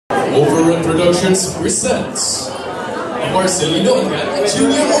Overrun Productions presents a Marcelino and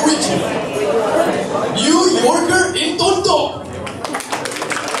Junior Original, New Yorker in Tondo.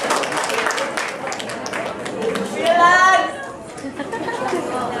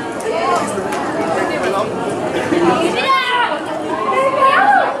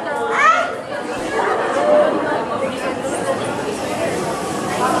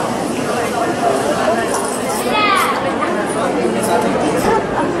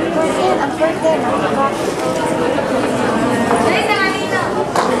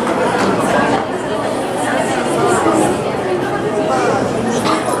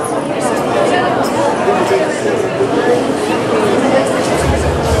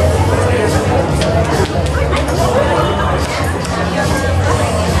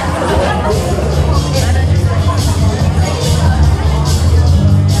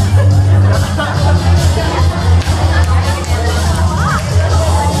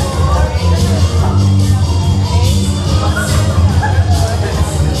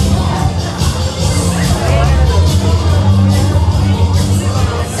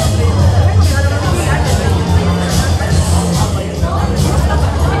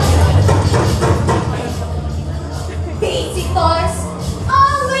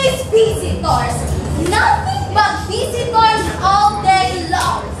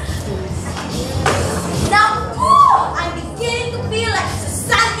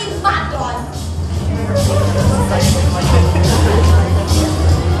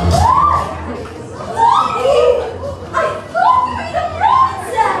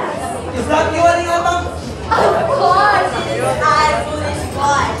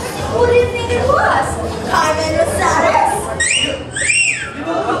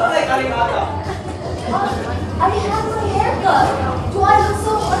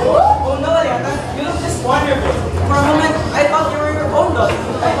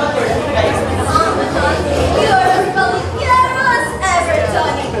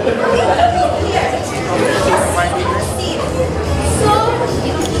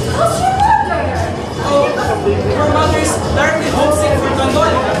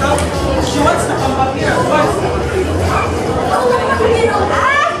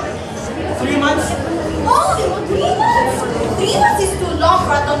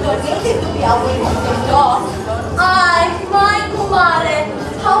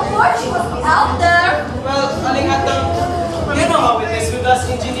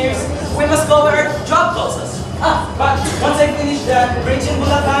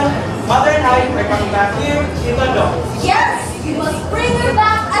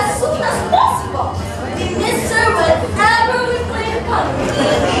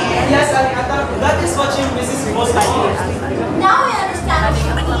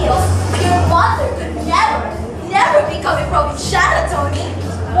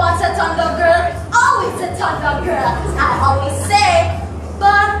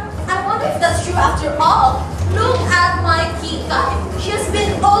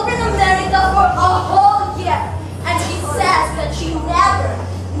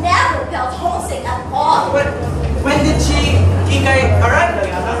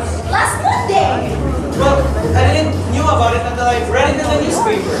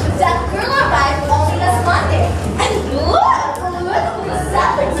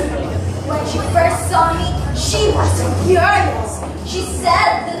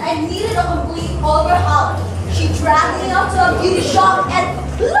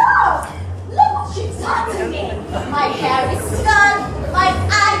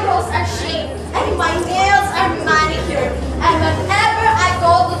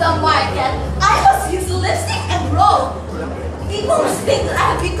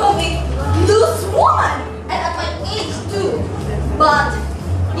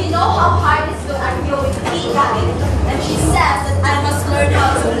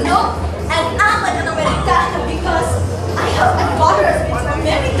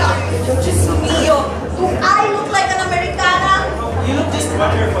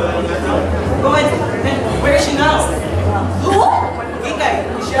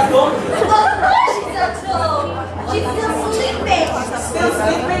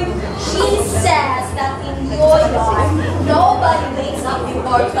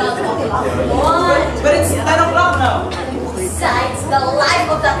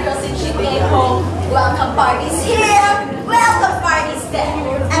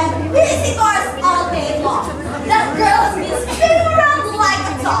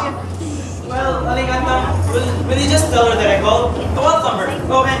 Will you just tell her that I called? Welcome her.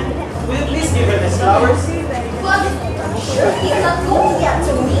 Go and will you please give her these flowers? But surely you're not going yet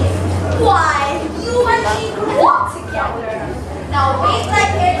to me. Why, you and me grew up together. Now wait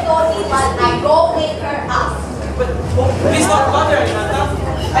right here, go salt butter, Aminah.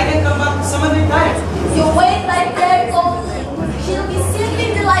 I can come back some other time. You wait like there, Tony. She'll be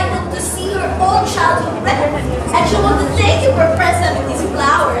simply delighted to see her old childhood friend. And she'll want to thank you for presenting these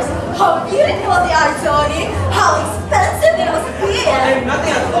flowers. How beautiful they are, Tony. How expensive they must be. They're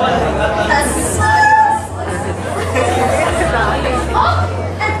nothing at all, Aminah.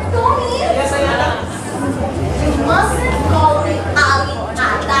 Oh, and Tony. Yes, Aminah. You mustn't call me Aling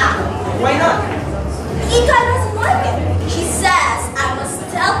Atang. Why not? Kikay doesn't like it. She says I must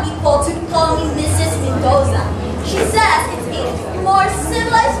tell people to call me Mrs. Mendoza. She says it's a more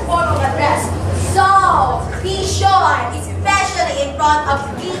civilized form of address. So, be sure, especially in front of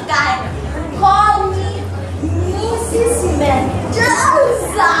Kikay, call me Mrs.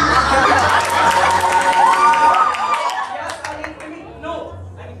 Mendoza. Yes, I mean, no.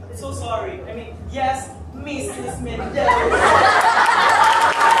 I'm so sorry. I mean, yes, Mrs. Mendoza.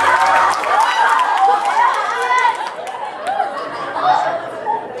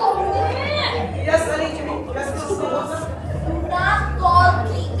 Yes, Aling, yes, Mrs. Mendoza. Do not call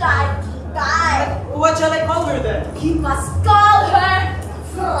Kikay Kikay. What shall I call her then? You must call her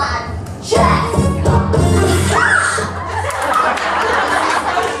Francesca.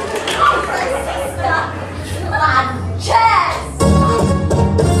 Francesca. Francesca.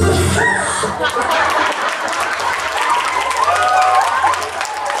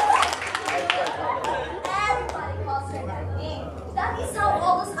 Everybody calls her that name. That is how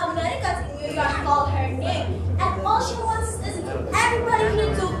all those Americans in New York call her name. And all she wants is everybody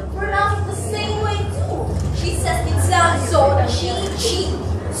here to pronounce it the same way too. She says it sounds so cheap,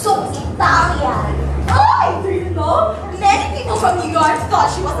 so Italian. Oh, do you know? Many people from New York thought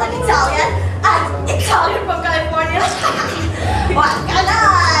she was an Italian, and Italian from California. What can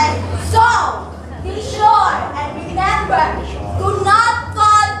I? So, be sure and remember, do not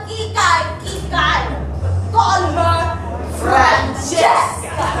call Kikay Kikay. Call her Francesca.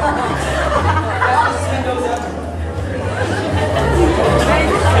 Mrs. Mendoza.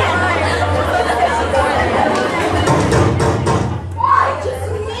 Why, just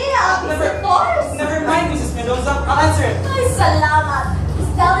me, I'll be surprised. Never mind, Mrs. Mendoza. I'll answer it. Ay, salamat.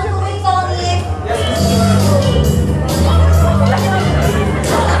 Tell her to wait on me. Yes, Mrs.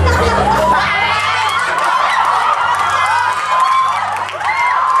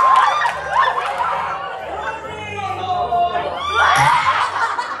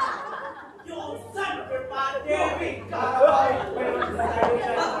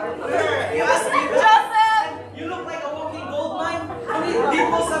 You asked me that. You look like a walking gold mine. How many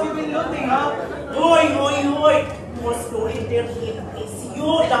dimples have you been looking, huh? Hoy, hoy, hoy! Most go in there is you,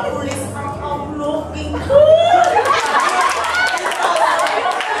 the police are looking good!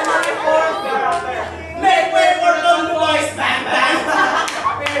 I'm a reporter. Make way for Tondo boys, bang,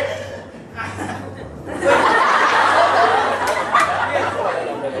 bang!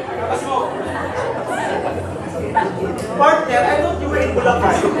 Partner, I thought you were in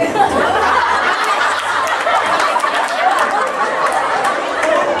Bulacan.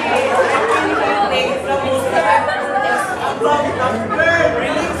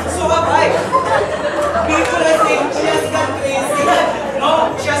 Really? So have I. People I think she has gone crazy. No,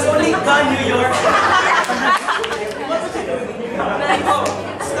 she has only gone New York. What was she doing in New York? Oh,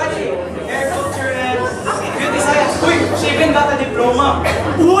 studying hair culture and beauty science. Uy, she even got a diploma.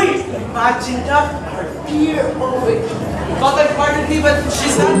 Uy! Imagine that! Our dear boy! But unfortunately, but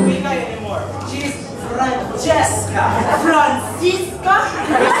she's not Kikay anymore. She's Francesca. Francisca!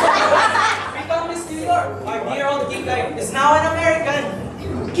 Become Miss New York. Our dear old Kikay is now an American.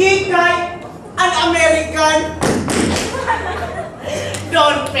 Kikay! An American!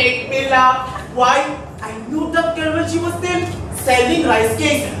 Don't make me laugh! Why? I knew that girl when she was still selling rice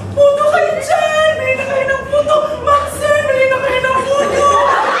cakes. Puto kayo dyan! May na kayo ng puto! Maxer! May na kayo ng puto!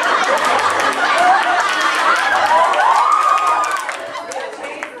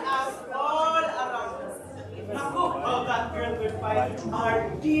 How that girl would find Our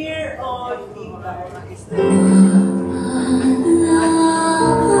dear old Kikay. What is this?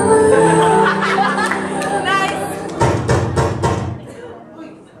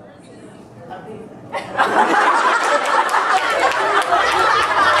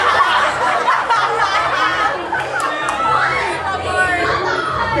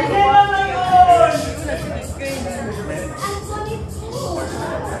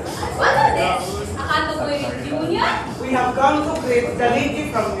 Akala ko yung reunion? we have come to greet the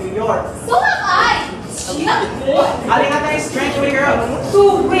lady from New York. So am I. She not good. Aling Atang is trying to wake her up. To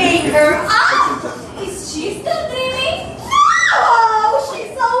wake her up? Is she still dreaming? No!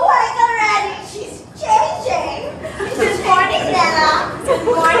 She's awake already. She's changing. Good morning, Nena. Good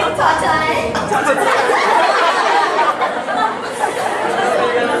morning, Totoy.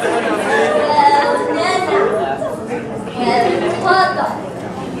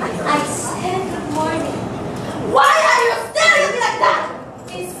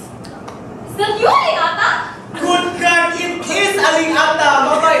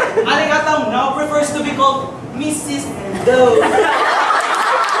 Mrs. Mendoza. No,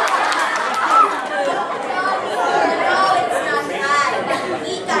 it's not that. But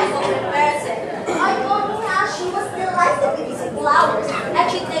Kikay was a person. I told me how she was delighted with these flowers, and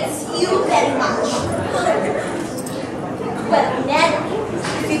she thanks you very much. Well, Nena,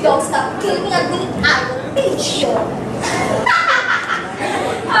 if you don't stop giving a neat, I will pinch you.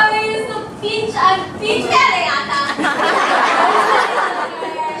 I used to pinch and pinch Atang.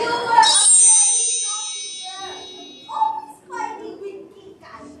 You were a very naughty girl, always fighting with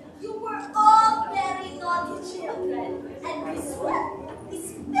Kikay. You were all very naughty children, and this one,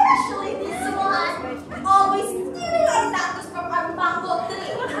 especially this one, always stealing our mangoes from our mango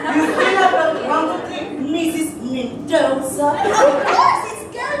tree. You feel about mango tree, Mrs. Mendoza? Of course, it's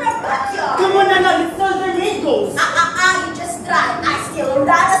getting our backyard. Come on, Nana, let's sell their mangoes. You just tried. I still run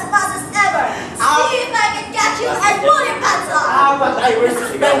as fast as ever. See if I can catch you and pull your pants off. But I will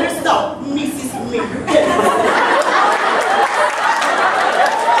suspend yourself, Mrs. Mendoza.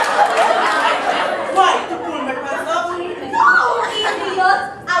 Why? To pull my pants off? No, idiot.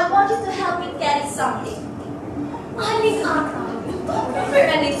 I want you to help me carry something. Aling, don't prepare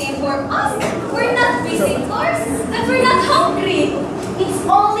anything for us. We're not visitors, and we're not hungry. It's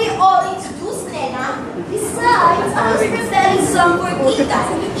only orange juice, Nena. Besides, I was preparing some for Kikay.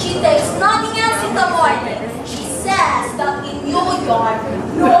 She takes nothing else in the morning. She says that in New York,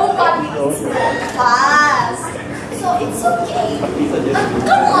 nobody eats breakfast. So it's okay.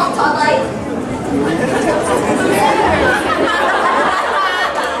 Come on, Totoy.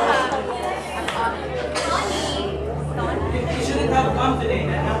 You shouldn't have come today,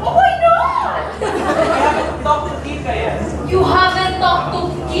 Nana. Oh, why not? I haven't talked to Kikay yet. You haven't talked to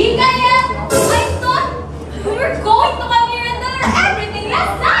Kikay yet? I thought we were going to come here and tell her everything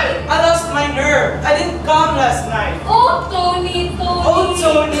last night. I lost my nerve. I didn't come last night. Oh, Tony. Oh,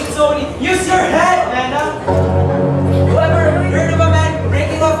 Tony, use your head, Nana. Whoever heard of a man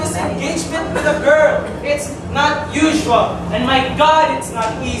breaking off his engagement with a girl? It's not usual. And my God, it's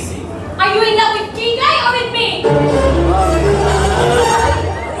not easy. Are you in love with Kikay or with me? Of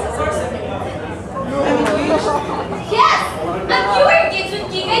course I'm in love with you. I'm engaged. Yes, and you were engaged with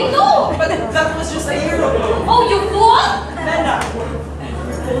Kikay too. But that was just a year ago. Oh, you fool! Nana,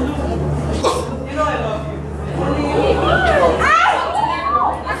 you know I love you. Only you.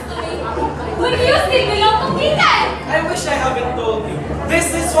 Will you still belong to Kikay? I wish I haven't told you. This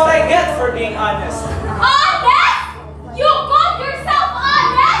is what I get for being honest. Honest? You called yourself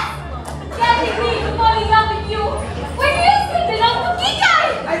honest? Getting me to fall in love with you. Will you still belong to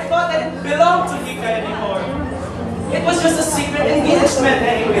Kikay? I thought I didn't belong to Kikay anymore. It was just a secret engagement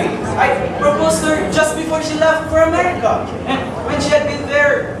anyway. I proposed to her just before she left for America. And when she had been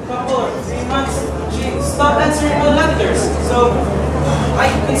there a couple or 3 months, she stopped answering my letters. So I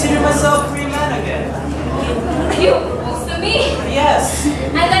consider myself a free man again. You proposed to me? Yes.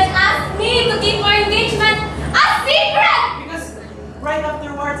 And then asked me to keep our engagement a secret! Because right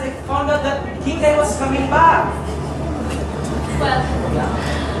afterwards I found out that Kikay was coming back. Well,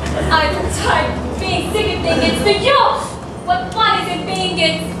 I'm tired of being secret engaged to you! What fun is it being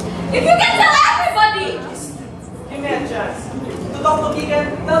engaged if you can tell everybody? Give me a chance to talk to Kikay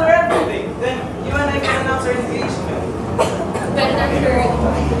and tell her everything. Then you and I can announce our engagement. Better hurry.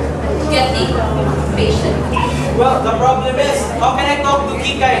 Getting patient. Well, the problem is, how can I talk to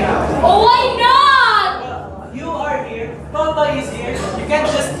Kikay now? Oh, why not? Well, you are here, Tondo is here. You can't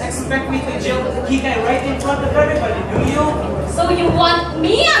just expect me to jail Kikay right in front of everybody, do you? So you want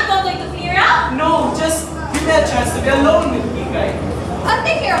me and Totoy to clear out? No, just give me a chance to be alone with Kikay. I'll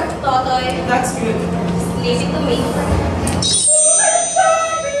take care of Totoy. That's good. Just leave it to me.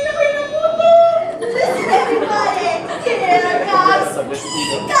 Listen, everybody. Here comes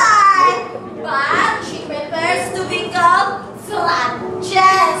Kikay. But she prepares to become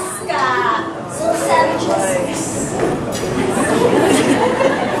Francesca. So savages.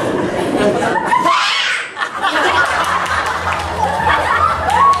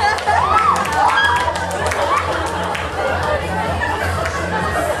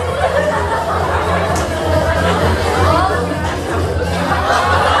 Oh,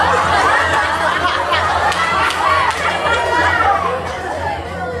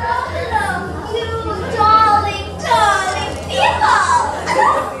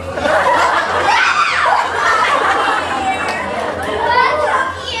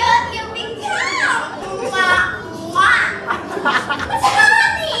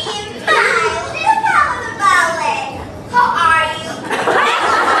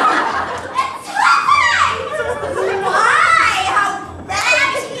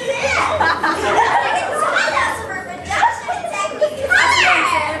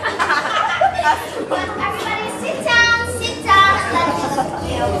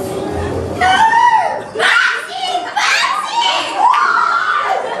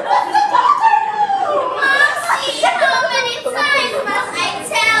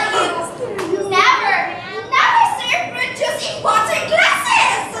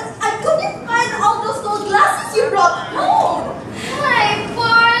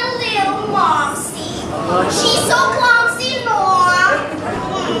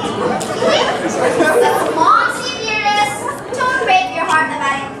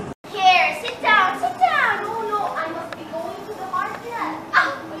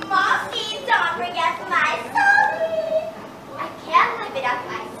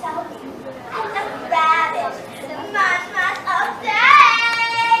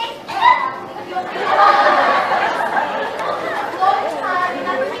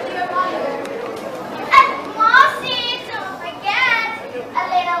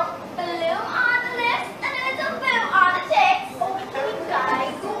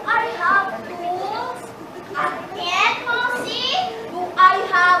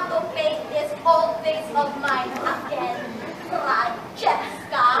 old face of mine again,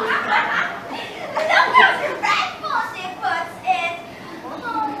 Francesca. Look how dreadful she puts it.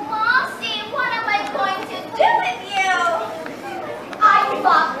 Oh, Moxie, what am I going to do with you? I give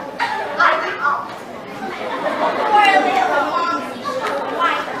up. Poor little Moxie, she'll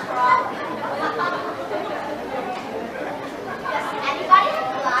find the problem. Does anybody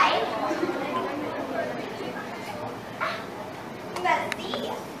have a light? Merci.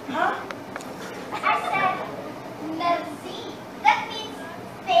 Huh? I said merci. That means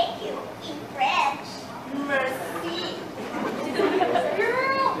thank you in French. Merci.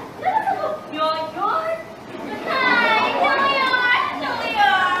 Girl, New York. Hi, New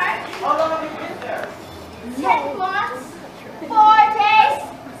York. How long have you been there? 10 months, 4 days,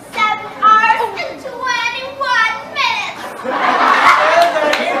 7 hours, and 21 minutes.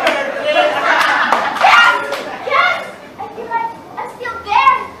 Yes, I feel like I'm still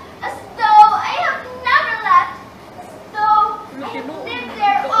there, as though I have never left, as though I have lived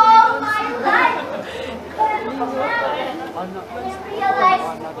there all my life. But now, I realize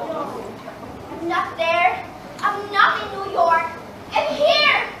I'm not there. I'm not in New York. I'm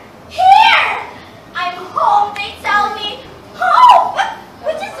here. I'm home, they tell me. Home?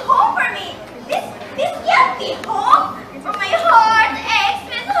 Which is home for me? This can't be home. For my heart aches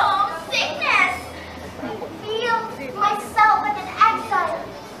with homesickness. I feel myself like an exile.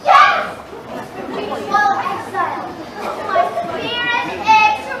 Yes! Spiritual exile. My spirit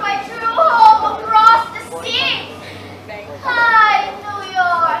aches for my true home across the sea. Hi, New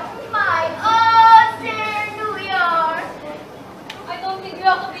York. My own dear New York. I don't think you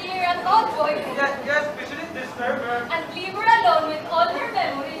have to be here at all, boy. Yes, we shouldn't disturb her. And leave her alone with all her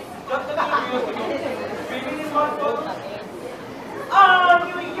memories. Just the two of you. Maybe in one photo. Ah,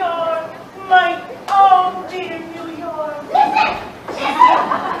 New York, my own dear New York. Listen!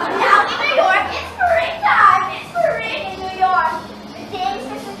 Now in New York, it's spring time! It's spring in New York! The days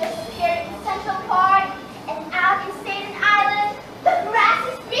have disappeared in Central Park, and out in Staten Island, the grass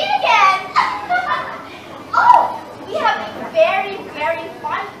is green again! Oh! We have a very, very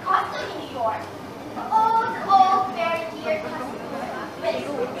fun custom in New York. Old, very dear custom. When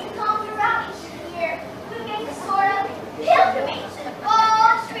spring comes around each year, we make a sort of pilgrimage to the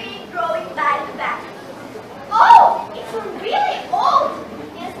old tree growing back to back. Oh, it's really old.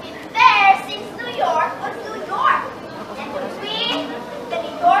 It's been there since New York was New York. And between the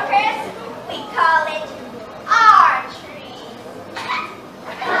New Yorkers, we call it our tree.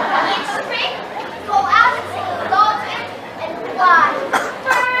 Each spring, we go out and take a look at it and watch the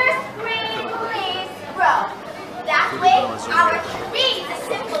first green leaves grow. That way, our tree is a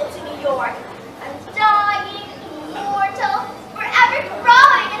symbol to New York. Undying, immortal, forever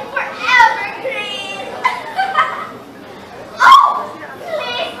growing and forever green. Oh,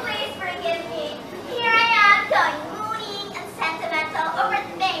 please forgive me. Here I am going moody and sentimental over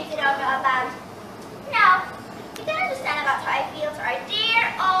things you don't know about. Now, you can understand about how I feel to our dear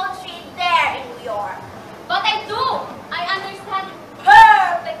old tree there in New York. But I do! I understand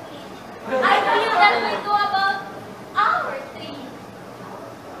perfectly. I feel that way too about our tree.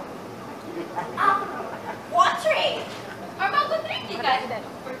 What tree? Our mango tree, Kikay.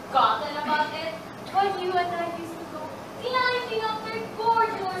 Forgotten about it? When you and I used to go climbing up there,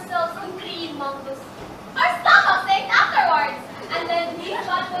 gorging ourselves on green mangoes. Our stomachs ached afterwards. And then these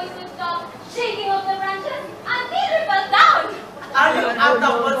bad boys would come, shaking up the branches, and neither fell down.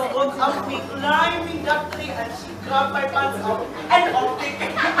 Atang was on me climbing that tree and she grabbed my pants off and off it.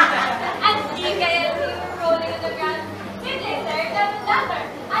 And Kikay and we were rolling on the ground. We blistered them with laughter.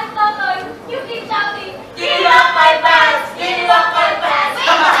 And Totoy, you keep shouting, Give up my pants! Give up my pants!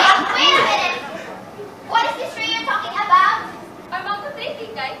 Wait a minute. What is this tree you're talking about? our mango tree,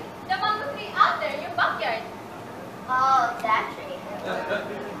 Kikay. The mango tree out there in your backyard. Oh, that tree.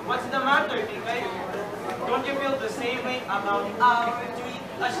 What's the matter, Kikay? Don't you feel the same way about our tree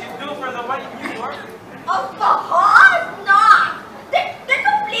as you do for the one in New York? Of course not. They're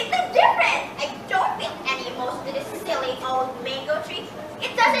completely different. I don't feel any emotion to this silly old mango tree.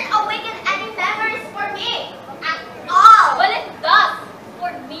 It doesn't awaken any memories for me at all. Well, it does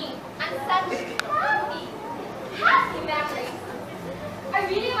for me. And such happy memories. I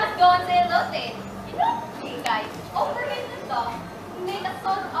really must go and say hello to it. You know, Kikay, over in the dog, we made a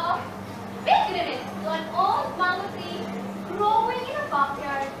sort of pilgrimage to an old mango tree growing in a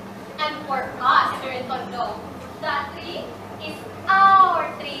backyard. And for us here in Tondo, that tree is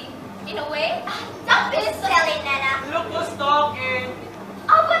our tree. In a way, Don't be silly, Nena. Look who's talking.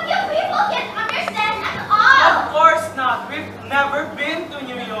 Oh, but you people can't understand at all. Of course not. We've never been to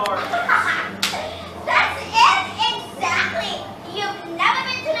New York. That's it, exactly. You've never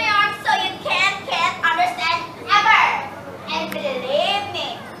been to New York, so you can't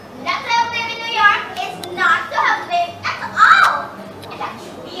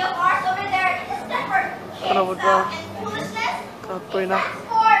For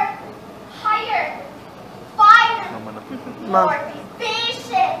higher, finer, more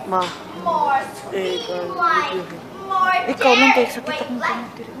patient, more streamlined, more daring, sent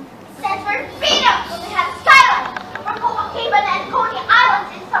for freedom when we had Skyline, for Copacabana and Coney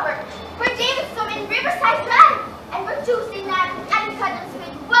Islands in summer, for Davidson in Riverside Land, and for Tuesday night and Cuddles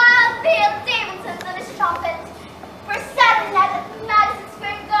with Wild Bill Davidson's on his trumpet, for Saturday night at Madison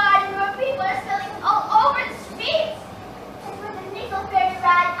Square Garden where people are spilling all over the streets, and for the Nickelberry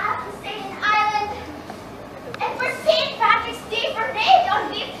Ride at the Staten Island, and for St. Patrick's Day Parade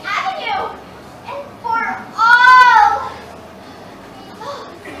on Fifth Avenue, and for all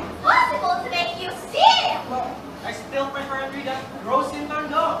possible to make you see. Well, I still prefer to read a Rose in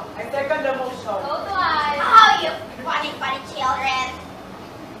Tondo. I second the motion. So do I. Oh, you funny children.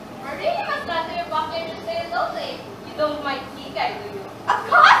 Marcelino must not to your pocket and say lovely. You don't mind Kikay, do you? Of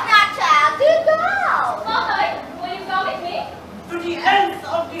course not, child. Do go. Totoy, will you come with me? To the ends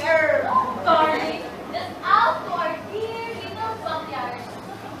of the earth. Darling, just out to our dear little backyard.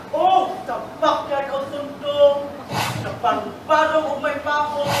 Oh, the backyard of Tondo. The pang-parong of my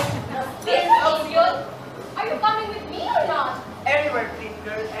pako. This is good. Are you coming with me or not? Anywhere, please,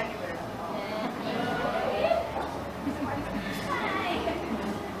 girl, anywhere.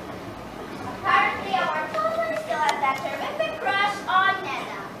 Apparently, our Totoy still has that terrific crush on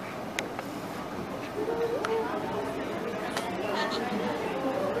Nena.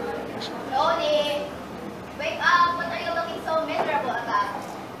 Lodi, wake up. What are you looking so miserable about?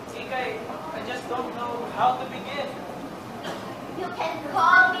 Kikay, I just don't know how to begin. You can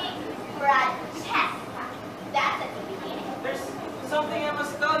call me Francesca. That's at the beginning. There's something I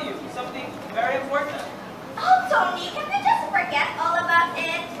must tell you, something very important. Oh, Tony, can we just forget all about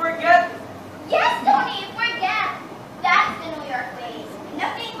it? Forget? Yes, Tony, forget. That's the New York way.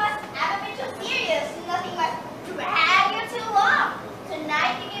 Nothing must ever be too serious. Nothing must drag you too long.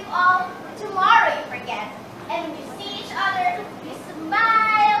 Tonight you give all, tomorrow you forget. And when you see each other, you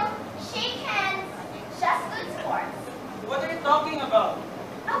smile, shake hands, just good sports. What are you talking about?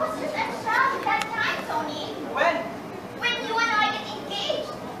 I was just a child at that time, Tony. When? When you and I get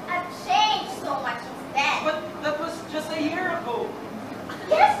engaged. I've changed so much since then. But that was just a year ago.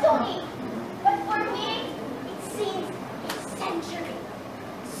 Yes, Tony. But for me, it seems a century.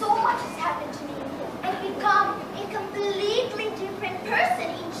 So much has happened to me. I've become a completely different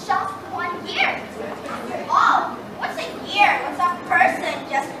person in just 1 year. After all, what's a year? What's a person?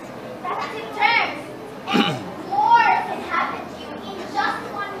 Just relative terms. And more can happen to you in just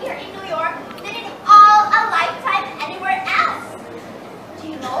 1 year in New York than in all a lifetime anywhere else. Do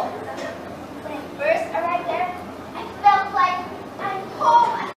you know? When I first arrived there, I felt like I'm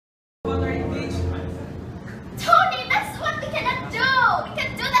home. What are engagement? Tony, that's what we cannot do. We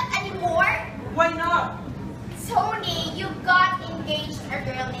can't do that anymore. Why not? Tony, you got engaged to a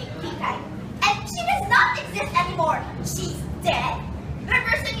girl named Kikay. And she does not exist anymore. She's dead. The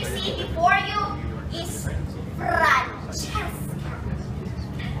person you see before you is Francesca.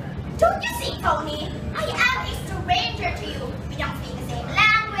 Don't you see, Tony? I am a stranger to you. We don't speak the same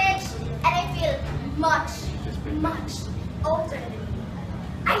language. And I feel much older than you.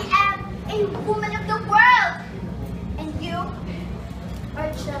 I am a woman of the world. And you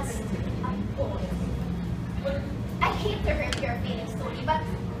are just a boy. I hate to hurt your feelings, Tony, but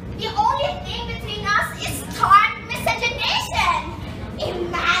the only thing between us is stark miscegenation.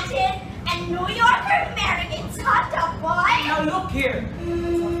 Imagine a New Yorker marrying a Tondo boy. Now look here.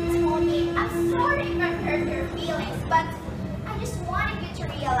 Tony, I'm sorry if I hurt your feelings, but I just wanted you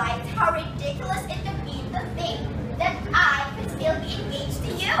to realize how ridiculous it could be to think that I could still be engaged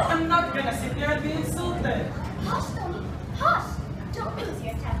to you. I'm not gonna sit there and be insulted. Hush, Tony, hush. Don't lose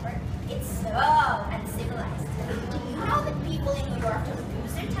your temper. It's so uncivilized. Do you know that people in New York don't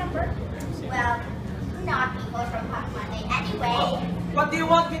lose their temper? Well, not people from Hot Monday anyway. What do you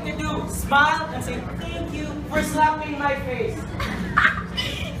want me to do? Smile and say thank you for slapping my face.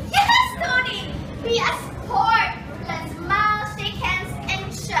 Yes, Tony! Be a sport! Let's smile, shake hands,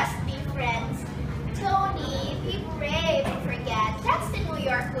 and just be friends. Tony, be brave and forget. That's the New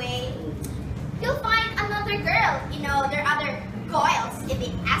York way. You'll find another girl. You know, there are other goyles in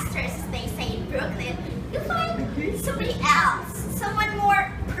the Astors, as they say in Brooklyn. You'll find somebody else. Someone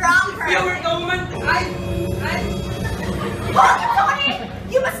more proper. You were the woman Hold it, Tony!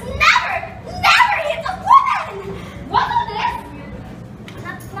 You must never hit a woman! What is this?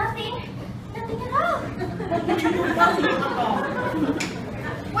 Nothing at all.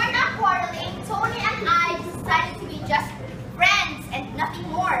 We're not quarreling. Tony and I decided to be just friends and nothing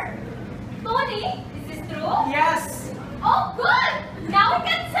more. Tony, is this true? Yes. Oh, good! Now we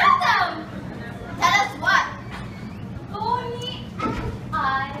can tell them! Tell us what? Tony and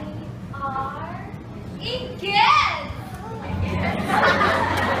are engaged.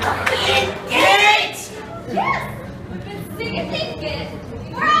 Engaged? Yes, we've been secretly engaged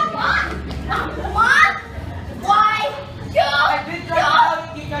for a month. A month? Why? You? I did try to tell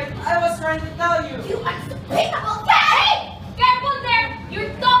you, Kikay. I was trying to tell you. You unspeakable cat! Hey, careful there.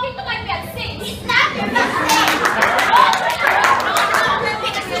 You're talking to my fiancé. He's not your fiancé!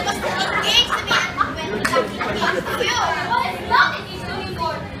 Because he was engaged to me and when he got engaged to you. Well, it's not engaged to you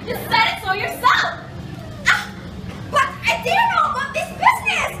for. You said it so yourself. But I didn't know about this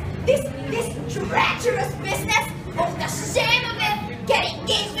business! This treacherous business! Oh, the shame of it! Getting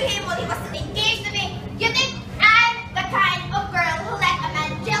engaged to him while he wasn't engaged to me! You think I'm the kind of girl who let a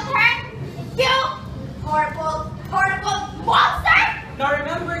man jilt her? You horrible monster! Now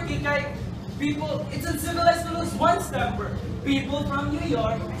remember, Kikay, people, it's uncivilized to lose one's temper. People from New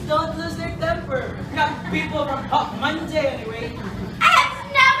York don't lose their temper. Not people from Hot Monday, anyway. I have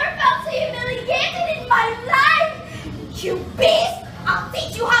never felt so humiliated in my life! You beast! I'll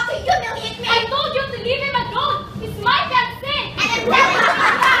teach you how to humiliate me! I told you to leave him alone. He's my fiancé. And I'm telling you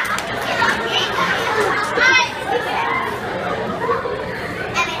that!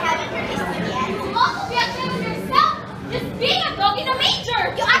 And I haven't released him yet. You ought to be ashamed of yourself. Just being a dog in a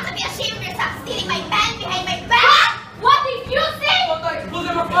manger. You ought to be ashamed of yourself stealing my man behind my back! What did you say? Totoy, pull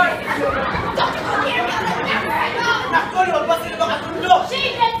them apart! Don't you come near me, I'll never go! Naku, lumabas sila baka tundo!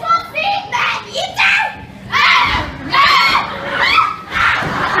 Shame and toxic. Man eater!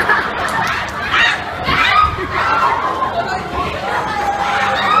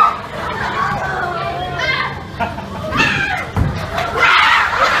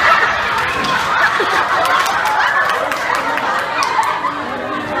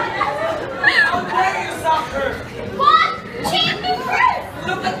 How dare you stop her? What? Shame me first.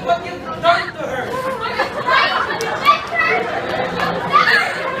 Look at what you've done to her! Are you trying to defend her? You never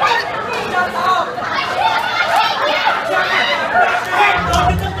defend me. Shut up! I hate you.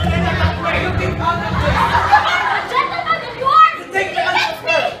 You keep out of this! A gentleman of yours. You take the hands of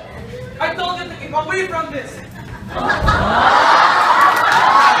her! I told you to keep away from this!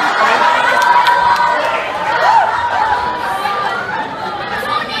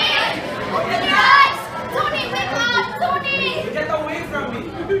 Tony! Open your eyes! Tony, wake up! Tony! Get away from me!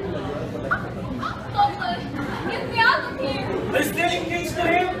 Totoy, get me out of here. Are you still engaged to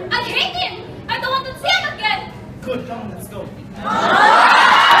him? I hate him. I don't want to see him again. Good, come on, let's go.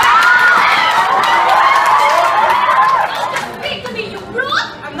 Don't you speak to me, you brute.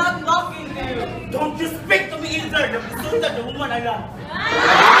 I'm not talking to you! Don't you speak to me either! The pursuit of the woman I love!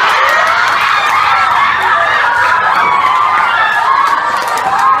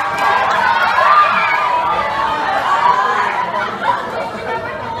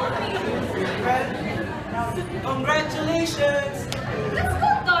 Congratulations! Let's go,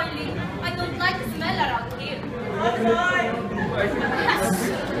 darling. I don't like the smell around here.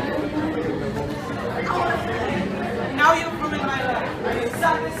 Now you've ruined my life. Are you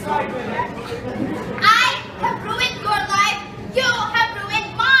satisfied with it? I have ruined your life! You have ruined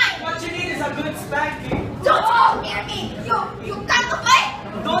mine! What you need is a good spanking. Don't go near me! You can't fight!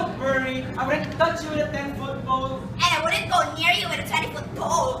 Don't worry, I wouldn't touch you with a 10-foot pole. And I wouldn't go near you with a 20-foot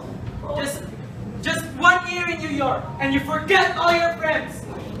pole! Just 1 year in New York, and you forget all your friends.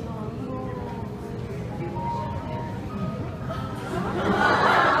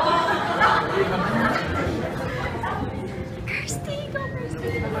 Kiersty, go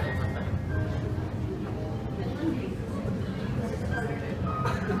Kiersty!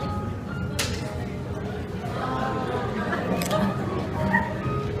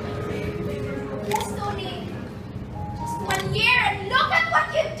 Yes, Tony. Just 1 year and look at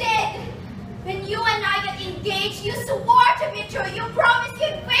what you did! When you and I got engaged, you swore to be true. You promised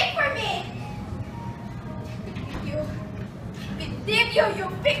you'd wait for me. Did you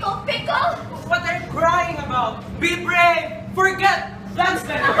pickle? What are you crying about? Be brave! Forget! That's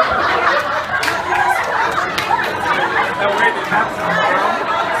the I'm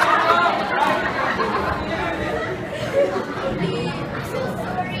so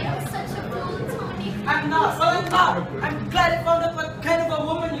sorry. I'm such a fool, Tony. I'm not. Well, I'm not. I'm glad I found out what kind of a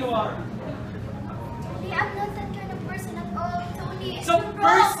woman you are. Tony, I'm not that kind of person at all, Tony. So You're wrong.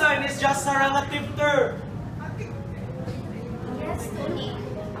 person is just a relative term. Yes, Tony.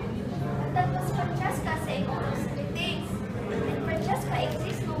 But that was Francesca saying all those good things. And Francesca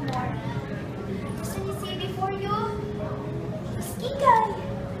exists no more. The person you see before you was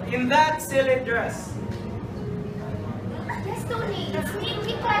Kikay. In that silly dress. Yes, Tony. That's me,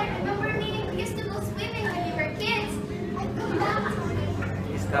 Kikay. Remember me? We used to go swimming when we were kids. I've come back,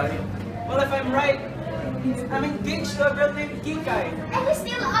 Tony. Is that it? Well, if I'm right, I'm engaged to a girl named Kikay. And we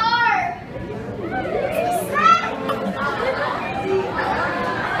still are.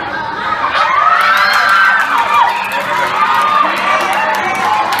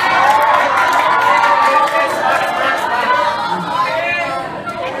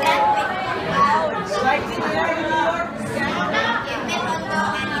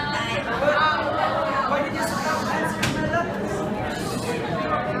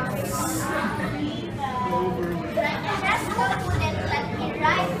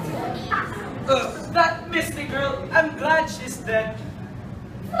 said,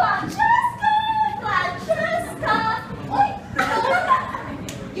 Francesca! Francesca! Oy,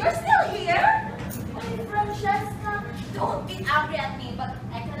 you're still here? Oy, Francesca, don't be angry at me, but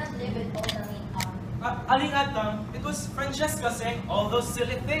I cannot live with all the makeup. Aling Atang, it was Francesca saying all those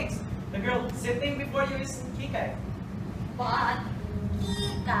silly things. The girl sitting before you is Kikay. But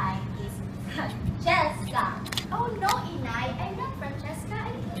Kikay is Francesca. Oh no, Inay. I'm not Francesca.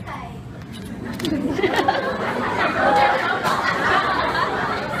 I'm Kikay.